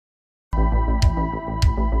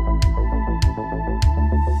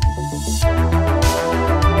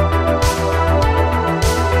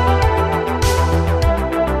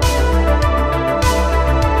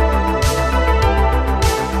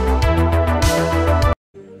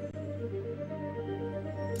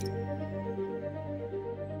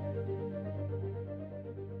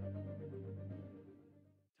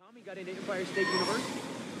Empire State University.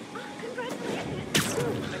 Congratulations.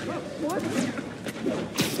 What?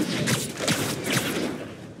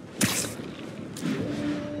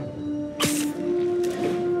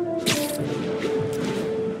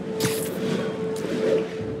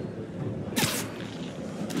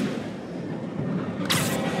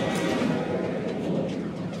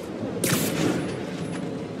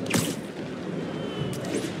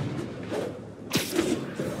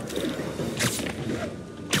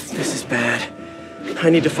 I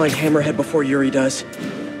need to find Hammerhead before Yuri does.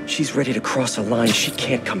 She's ready to cross a line she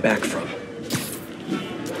can't come back from.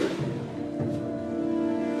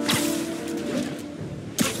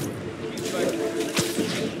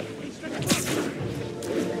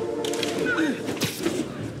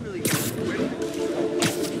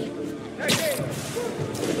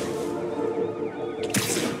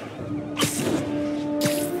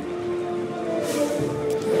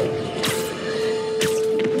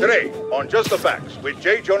 Today, on Just the Facts, with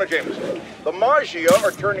J. Jonah Jameson, the Mafia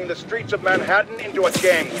are turning the streets of Manhattan into a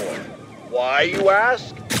gang war. Why, you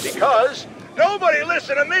ask? Because nobody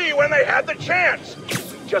listened to me when they had the chance.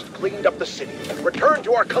 We just cleaned up the city, returned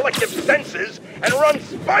to our collective senses, and run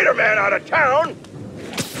Spider-Man out of town.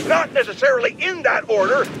 Not necessarily in that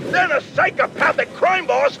order, then a psychopathic crime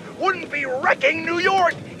boss wouldn't be wrecking New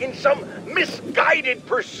York in some misguided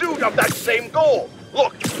pursuit of that same goal.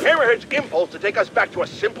 Look, Hammerhead's impulse to take us back to a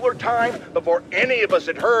simpler time before any of us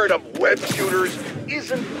had heard of web shooters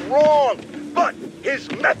isn't wrong. But his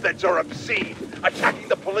methods are obscene. Attacking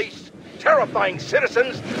the police, terrifying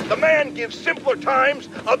citizens, the man gives simpler times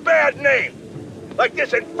a bad name. Like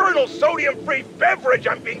this infernal sodium-free beverage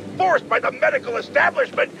I'm being forced by the medical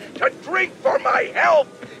establishment to drink for my health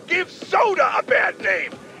gives soda a bad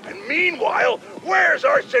name. And meanwhile, where's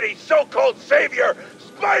our city's so-called savior,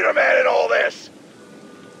 Spider-Man, in all this?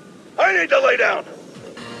 I need to lay down.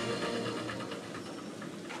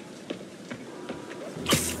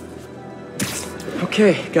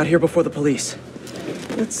 Okay, got here before the police.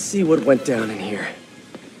 Let's see what went down in here.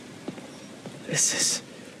 This is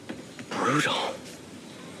brutal.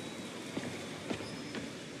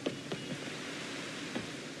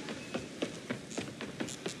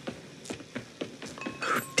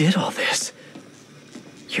 Who did all this?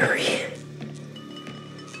 Yuri.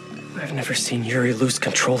 I've never seen Yuri lose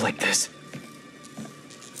control like this.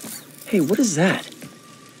 Hey, what is that?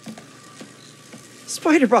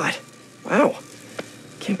 Spider-Bot! Wow.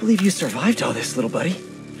 Can't believe you survived all this, little buddy.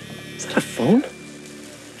 Is that a phone?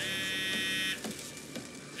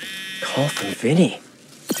 Call from Vinny.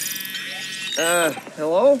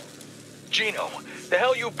 Hello? Gino, the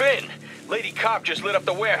hell you been? Lady Cop just lit up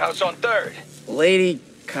the warehouse on 3rd. Lady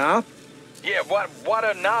Cop? Yeah,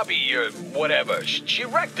 Watanabe or whatever. She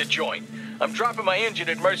wrecked the joint. I'm dropping my engine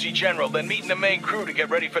at Mercy General, then meeting the main crew to get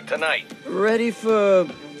ready for tonight. Ready for...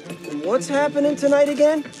 what's happening tonight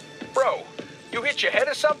again? Bro, you hit your head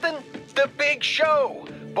or something? The big show.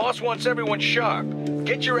 Boss wants everyone sharp.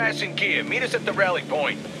 Get your ass in gear. Meet us at the rally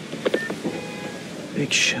point.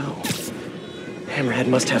 Big show. Hammerhead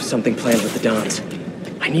must have something planned with the Dons.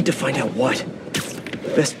 I need to find out what.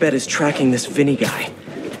 Best bet is tracking this Vinny guy.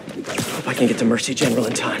 Hope I can get to Mercy General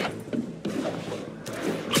in time.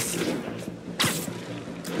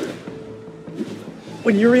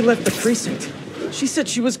 When Yuri left the precinct, she said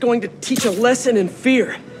she was going to teach a lesson in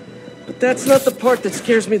fear. But that's not the part that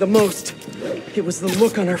scares me the most. It was the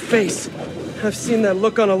look on her face. I've seen that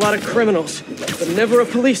look on a lot of criminals, but never a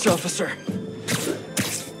police officer.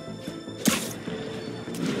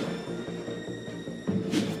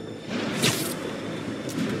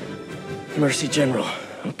 Mercy General.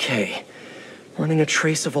 Okay. Running a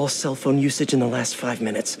trace of all cell phone usage in the last 5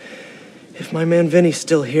 minutes. If my man Vinny's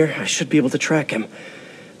still here, I should be able to track him.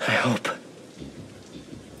 I hope.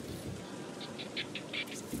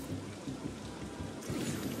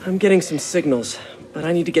 I'm getting some signals, but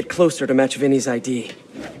I need to get closer to match Vinny's ID.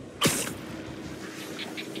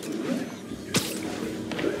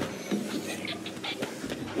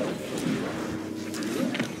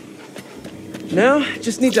 Now,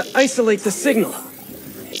 just need to isolate the signal.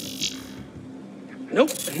 Nope,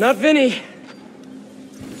 not Vinny.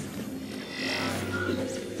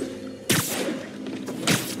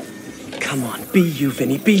 Come on, be you,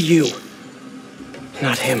 Vinny, be you.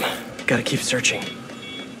 Not him. Gotta keep searching.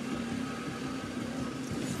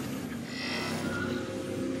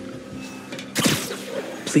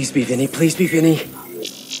 Please be Vinny, please be Vinny.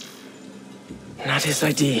 Not his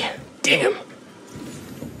ID. Damn.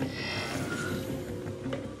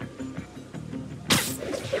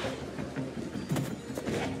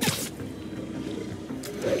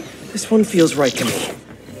 This one feels right to me.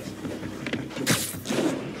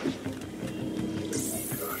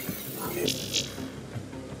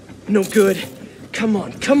 No good. Come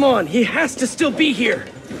on, come on. He has to still be here.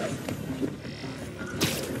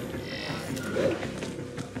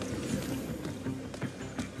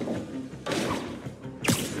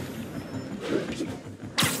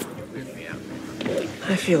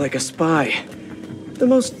 I feel like a spy. The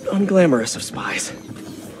most unglamorous of spies.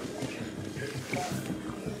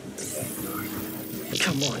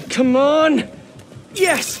 Come on, come on!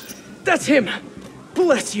 Yes! That's him!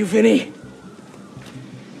 Bless you, Vinny!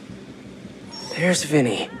 There's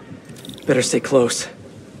Vinny. Better stay close,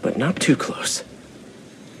 but not too close.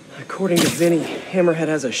 According to Vinny, Hammerhead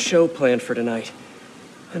has a show planned for tonight.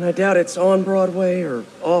 And I doubt it's on Broadway, or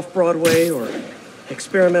off Broadway, or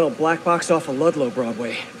experimental black box off of Ludlow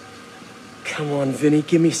Broadway. Come on, Vinny,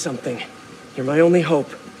 give me something. You're my only hope.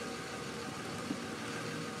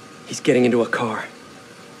 He's getting into a car.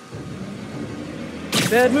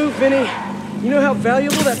 Bad move, Vinny. You know how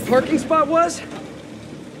valuable that parking spot was?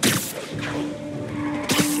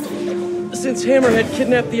 Since Hammerhead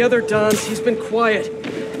kidnapped the other Dons, he's been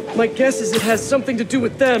quiet. My guess is it has something to do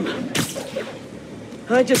with them.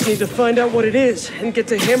 I just need to find out what it is and get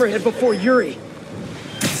to Hammerhead before Yuri.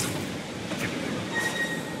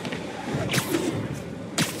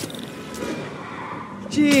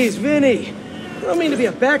 Jeez, Vinny. I don't mean to be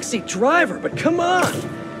a backseat driver, but come on.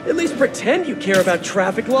 At least pretend you care about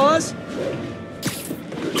traffic laws.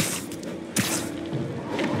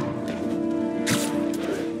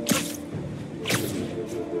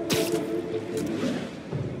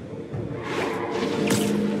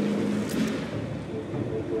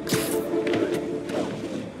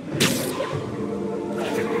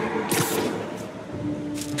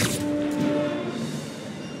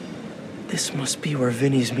 This must be where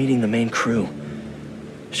Vinny's meeting the main crew.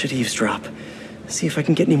 Should eavesdrop. See if I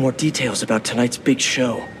can get any more details about tonight's big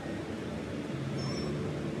show.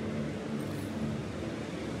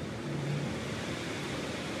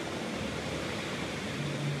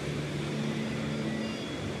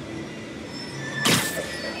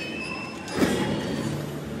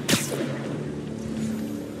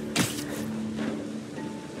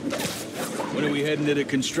 When are we heading to the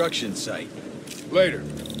construction site? Later.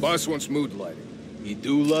 Boss wants mood lighting. You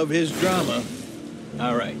do love his drama.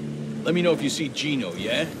 All right. Let me know if you see Gino,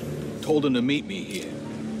 yeah? Told him to meet me here.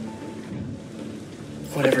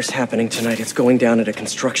 Whatever's happening tonight, it's going down at a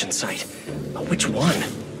construction site. But which one?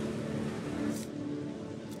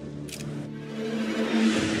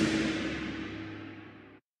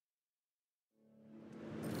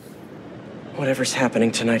 Whatever's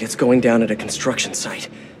happening tonight, it's going down at a construction site.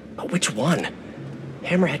 But which one?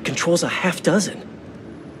 Hammerhead controls a half dozen.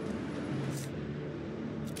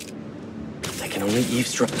 I can only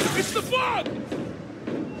eavesdrop. It's the fog!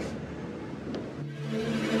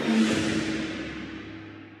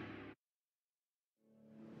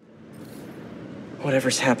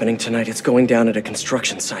 Whatever's happening tonight, it's going down at a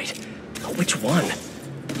construction site. But which one?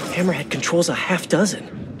 Hammerhead controls a half dozen.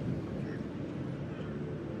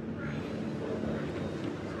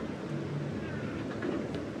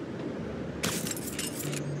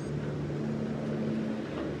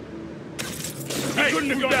 Hey,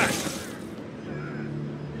 couldn't do that!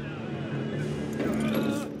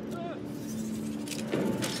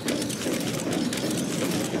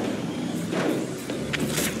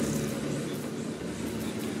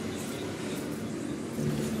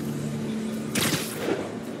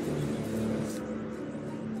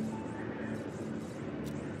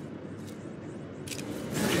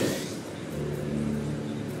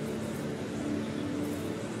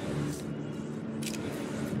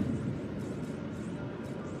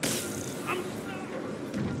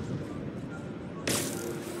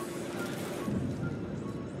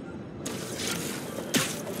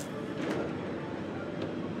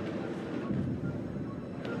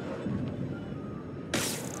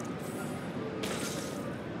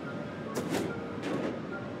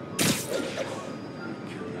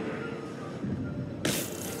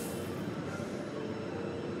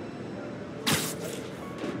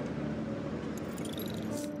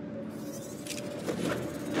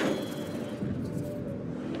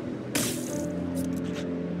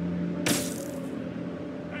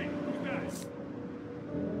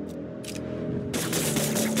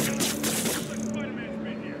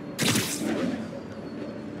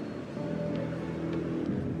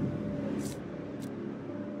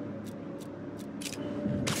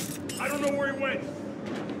 I don't know where he went.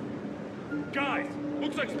 Guys,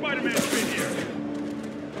 looks like Spider-Man's been here.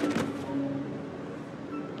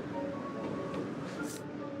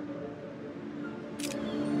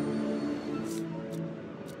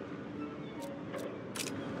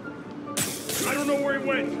 I don't know where he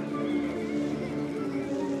went.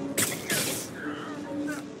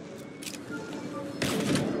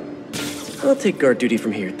 I'll take guard duty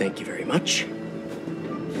from here, thank you very much.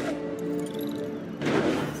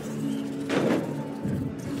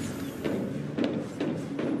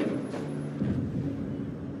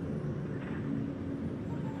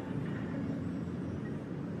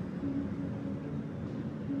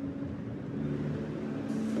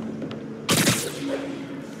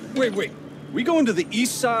 Wait. We going to the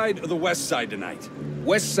east side or the west side tonight?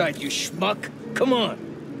 West side, you schmuck. Come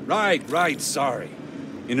on. Right, sorry.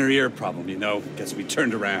 Inner ear problem, you know, gets me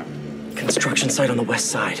turned around. Construction site on the west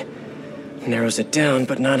side. Narrows it down,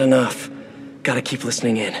 but not enough. Gotta keep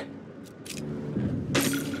listening in.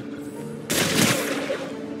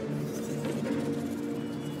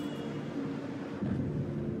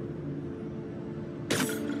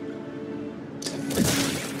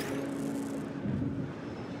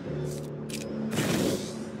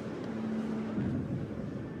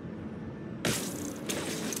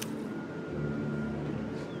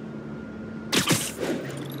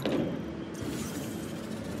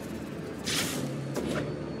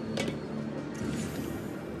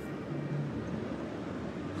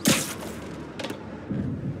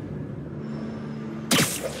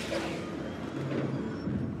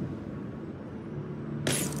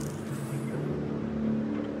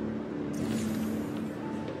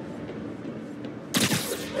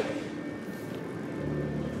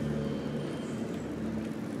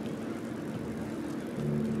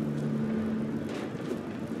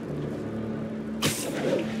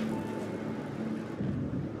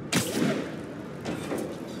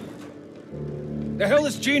 The hell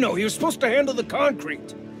is Gino? He was supposed to handle the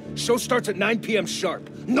concrete. Show starts at 9 p.m. sharp.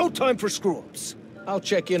 No time for screw-ups. I'll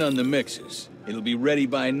check in on the mixes. It'll be ready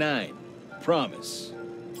by 9. Promise.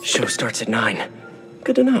 Show starts at 9.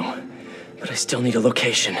 Good to know. But I still need a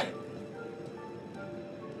location.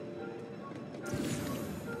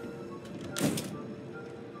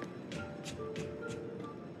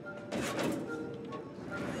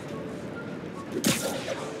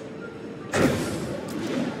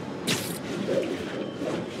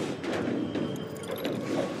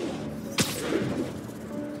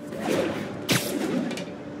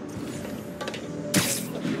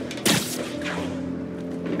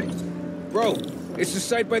 Bro, it's the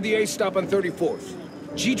site by the A stop on 34th.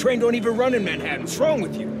 G-Train don't even run in Manhattan. What's wrong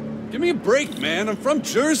with you? Give me a break, man. I'm from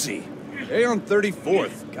Jersey. A on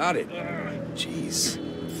 34th. Got it. Jeez.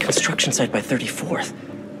 Construction site by 34th.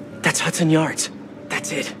 That's Hudson Yards.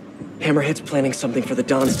 That's it. Hammerhead's planning something for the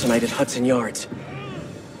Dons tonight at Hudson Yards.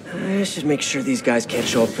 I should make sure these guys can't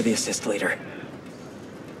show up for the assist later.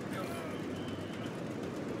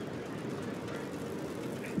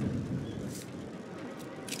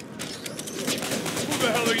 Who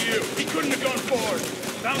the hell are you? He couldn't have gone forward.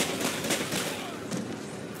 Bounce.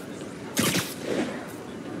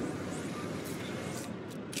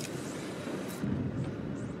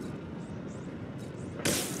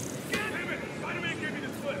 Damn it! Spider-Man gave me the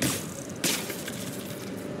slip.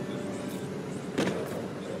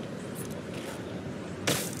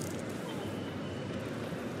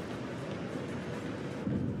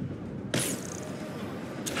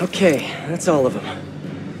 Okay, that's all of them.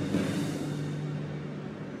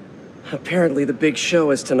 Apparently the big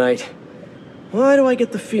show is tonight. Why do I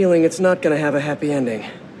get the feeling it's not gonna have a happy ending?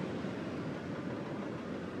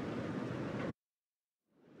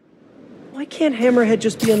 Why can't Hammerhead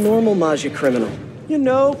just be a normal Maggia criminal? You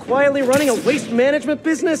know, quietly running a waste management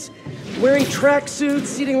business? Wearing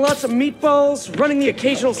tracksuits, eating lots of meatballs, running the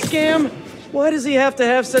occasional scam? Why does he have to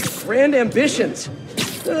have such grand ambitions?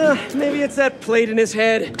 Maybe it's that plate in his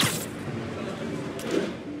head.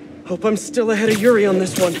 Hope I'm still ahead of Yuri on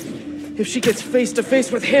this one. If she gets face to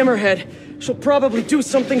face with Hammerhead, she'll probably do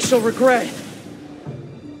something she'll regret.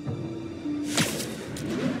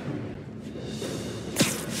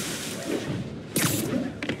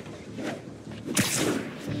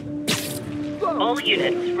 All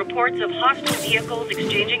units, reports of hostile vehicles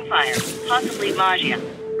exchanging fire, possibly Maggia.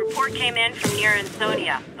 Report came in from near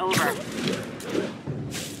Insomniac. Over.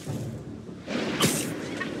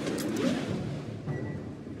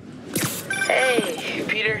 Hey,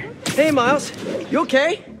 Peter. Hey, Miles. You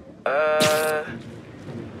okay?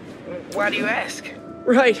 Why do you ask?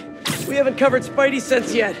 Right. We haven't covered Spidey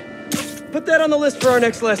sense yet. Put that on the list for our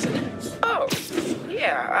next lesson. Oh,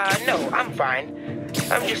 yeah, no, I'm fine.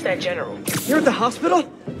 I'm just that general. You're at the hospital?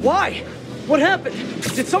 Why? What happened?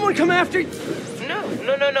 Did someone come after you?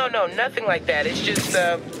 No, nothing like that. It's just,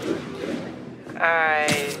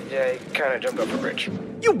 I kind of jumped off a bridge.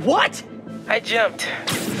 You what? I jumped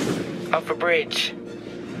off a bridge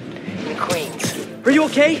in Queens. Are you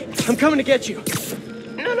okay? I'm coming to get you.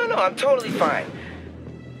 No, I'm totally fine.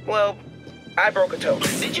 Well, I broke a toe.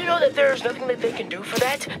 Did you know that there's nothing that they can do for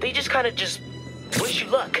that? They just kind of just wish you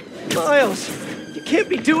luck. Miles, you can't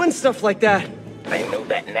be doing stuff like that. I know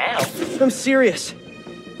that now. I'm serious.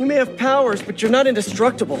 You may have powers, but you're not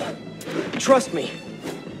indestructible. Trust me.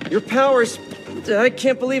 Your powers... I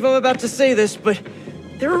can't believe I'm about to say this, but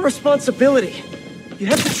they're a responsibility. You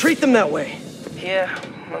have to treat them that way. Yeah,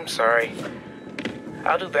 I'm sorry.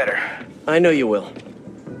 I'll do better. I know you will.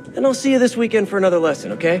 And I'll see you this weekend for another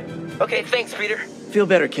lesson, okay? Okay, thanks, Peter. Feel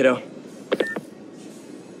better, kiddo.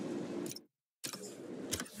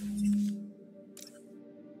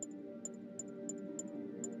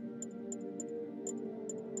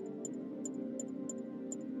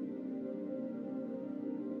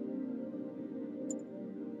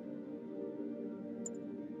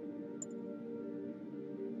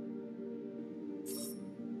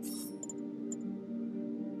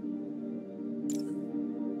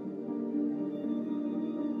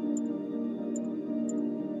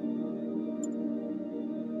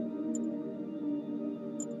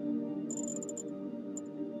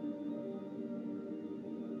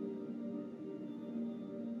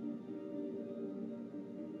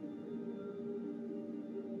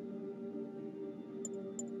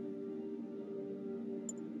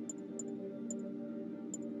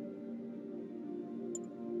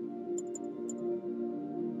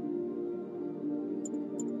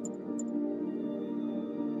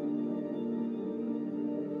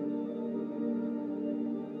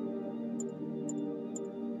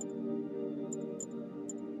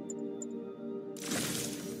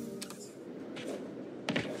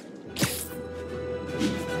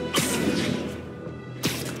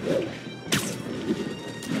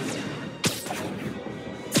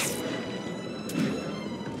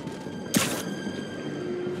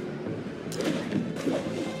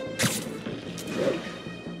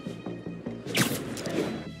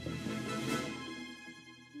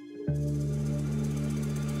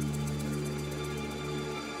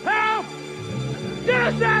 Get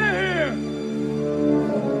us out of here!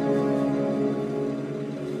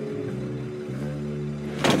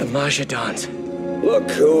 The Majidons. Look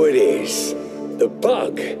who it is. The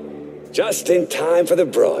Bug. Just in time for the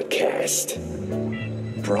broadcast.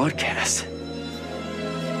 Broadcast?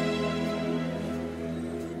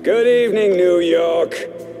 Good evening, New York.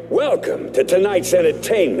 Welcome to tonight's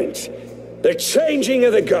entertainment. The Changing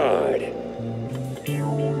of the Guard.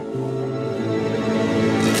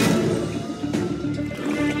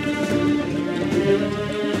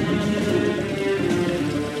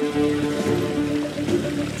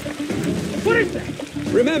 What is that?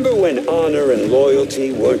 Remember when honor and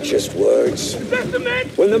loyalty weren't just words? Is that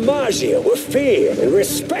cement? When the Maggia were feared and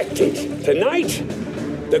respected? Tonight,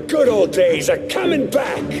 the good old days are coming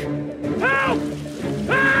back. Help!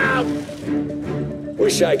 Help!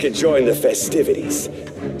 Wish I could join the festivities.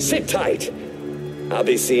 Sit tight. I'll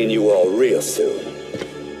be seeing you all real soon.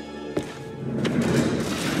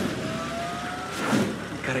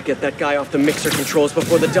 Gotta get that guy off the mixer controls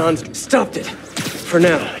before the Dons stopped it. For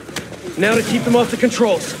now. Now to keep them off the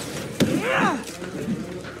controls.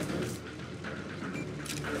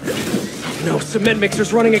 No, cement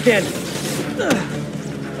mixer's running again.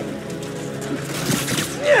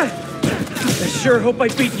 I sure hope I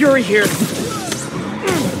beat Yuri here.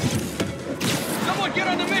 Someone get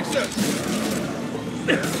on the mixer!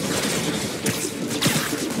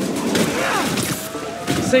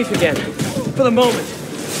 Safe again. For the moment.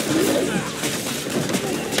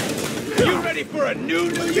 You ready for a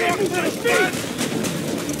new New York fun?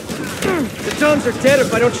 The Dons are dead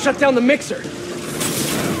if I don't shut down the mixer.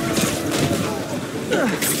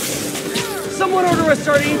 Someone order a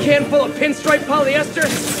sardine can full of pinstripe polyester.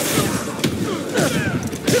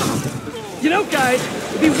 You know, guys,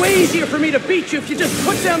 it'd be way easier for me to beat you if you just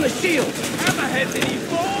put down the shield. Hammerheads and he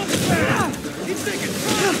balls? He's thinking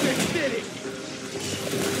perfect, did he?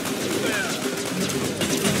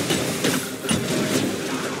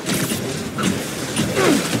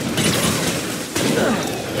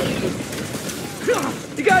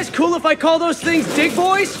 You guys cool if I call those things dig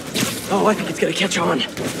boys? Oh, I think it's gonna catch on.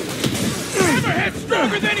 Hammerhead's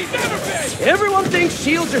stronger than he's ever been! Everyone thinks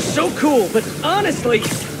shields are so cool, but honestly...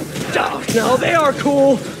 Oh, no, they are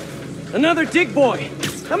cool. Another dig boy.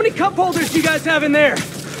 How many cup holders do you guys have in there?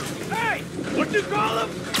 Hey! What'd you call him?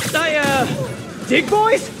 Dig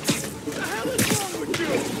boys? What the hell is wrong with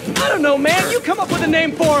you? I don't know, man. You come up with a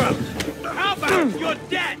name for them. How about your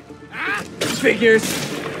debt? Huh? Figures.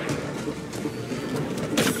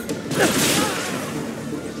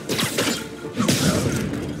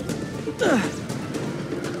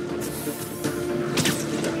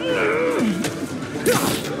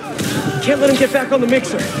 Can't let him get back on the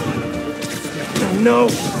mixer. no!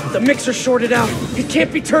 The mixer shorted out. It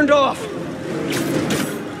can't be turned off.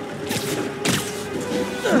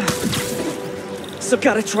 So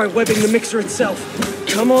gotta try webbing the mixer itself.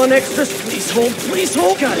 Come on, extras. Please hold. Please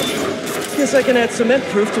hold. Got it. Guess I can add cement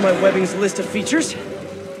proof to my webbing's list of features.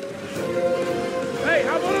 Hey,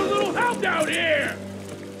 how about a little help down here?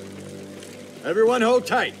 Everyone hold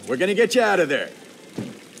tight. We're gonna get you out of there.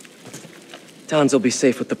 Don's will be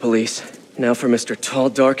safe with the police. Now for Mr. Tall,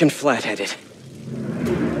 Dark, and Flat-Headed.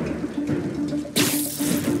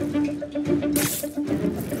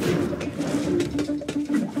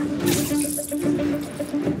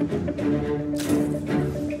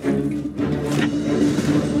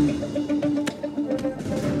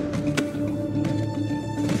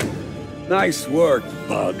 Nice work,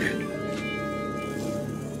 Bug.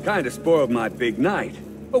 Kinda spoiled my big night,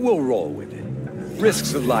 but we'll roll with it.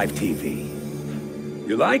 Risks of live TV.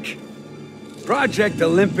 You like? Project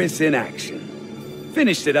Olympus in action.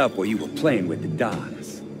 Finished it up while you were playing with the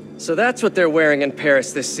Dons. So that's what they're wearing in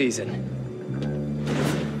Paris this season.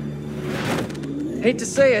 Hate to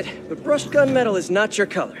say it, but brushed gunmetal is not your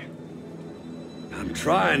color. I'm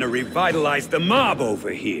trying to revitalize the mob over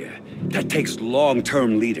here. That takes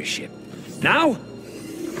long-term leadership. Now,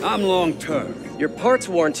 I'm long-term. Your parts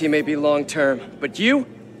warranty may be long-term, but you're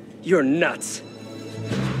nuts.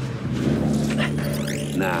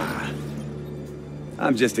 Nah.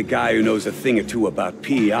 I'm just a guy who knows a thing or two about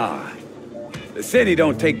PR. The city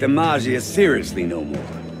don't take the Mafia seriously no more.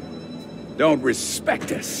 Don't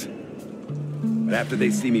respect us. But after they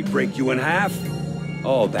see me break you in half,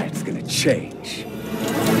 all that's gonna change.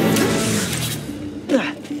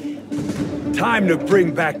 Time to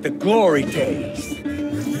bring back the glory days.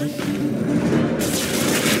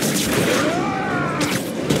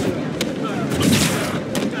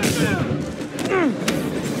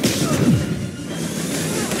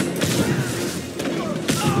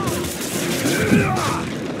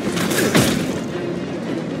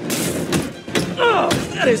 Oh,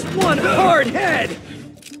 that is one hard head!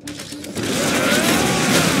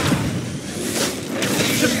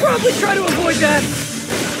 Should probably try to avoid that.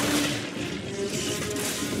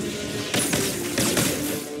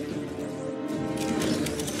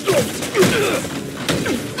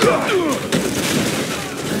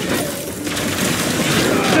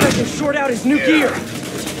 Then I can short out his new gear.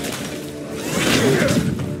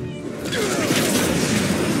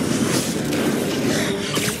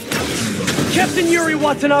 Captain Yuri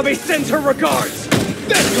Watanabe sends her regards.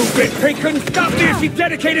 That stupid pig couldn't stop me if she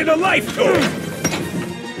dedicated a life to it.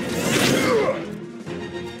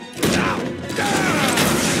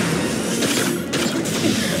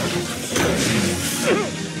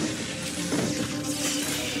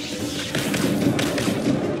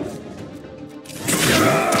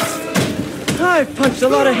 I've punched a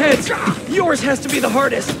lot of heads. Yours has to be the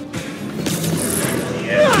hardest.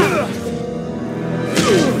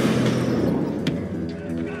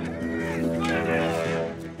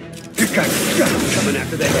 Coming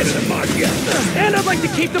after the head of the Mafia. And I'd like to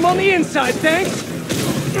keep them on the inside, thanks.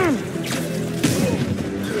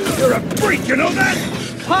 You're a freak, you know that?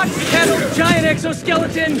 Hot kettle, giant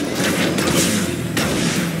exoskeleton.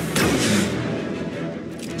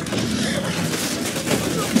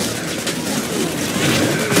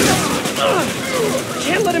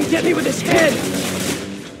 Can't let him get me with his head.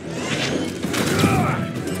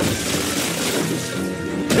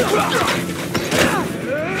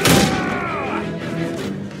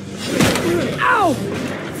 Ow!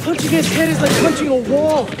 Punching his head is like punching a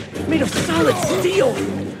wall, made of solid steel.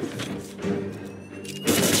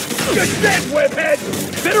 You're dead, webhead!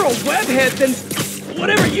 Better a webhead than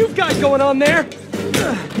whatever you've got going on there.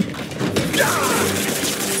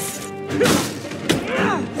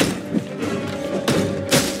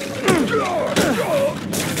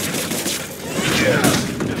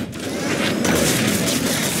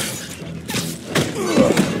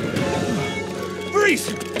 Freeze!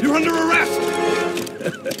 You're under arrest!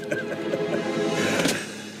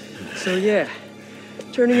 So yeah,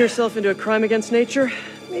 turning yourself into a crime against nature,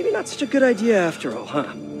 maybe not such a good idea after all,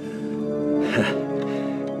 huh?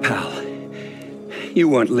 Pal, you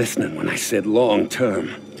weren't listening when I said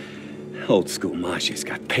long-term. Old school Mafia's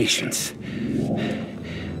got patience.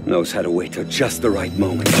 Knows how to wait till just the right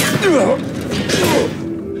moment.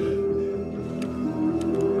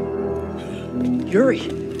 Yuri.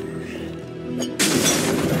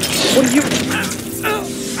 What are you...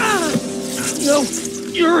 No,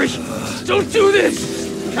 Yuri! Don't do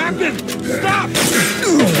this! Captain, stop!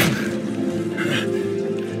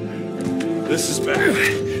 This is bad.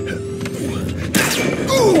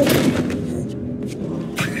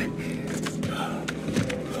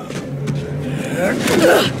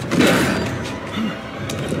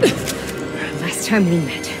 Last time we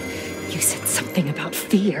met, you said something about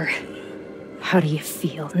fear. How do you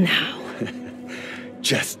feel now?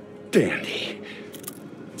 Just dandy.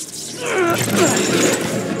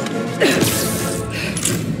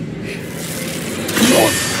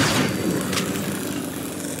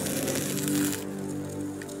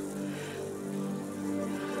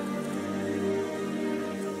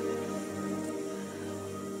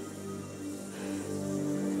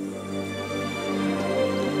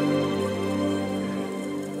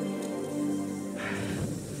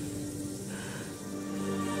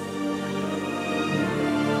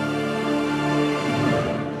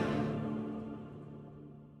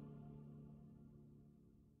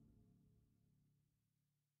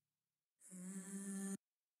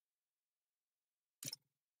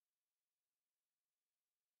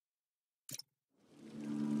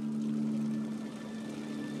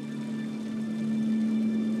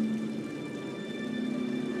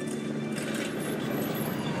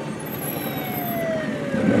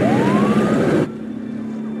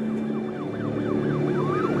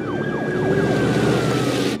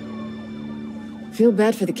 Feel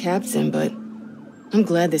bad for the captain, but I'm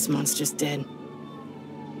glad this monster's dead.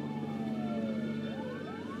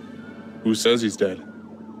 Who says he's dead?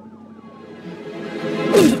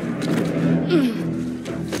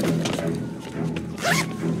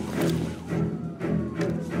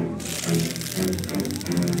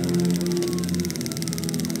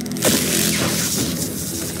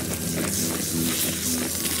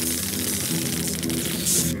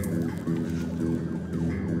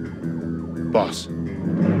 Boss.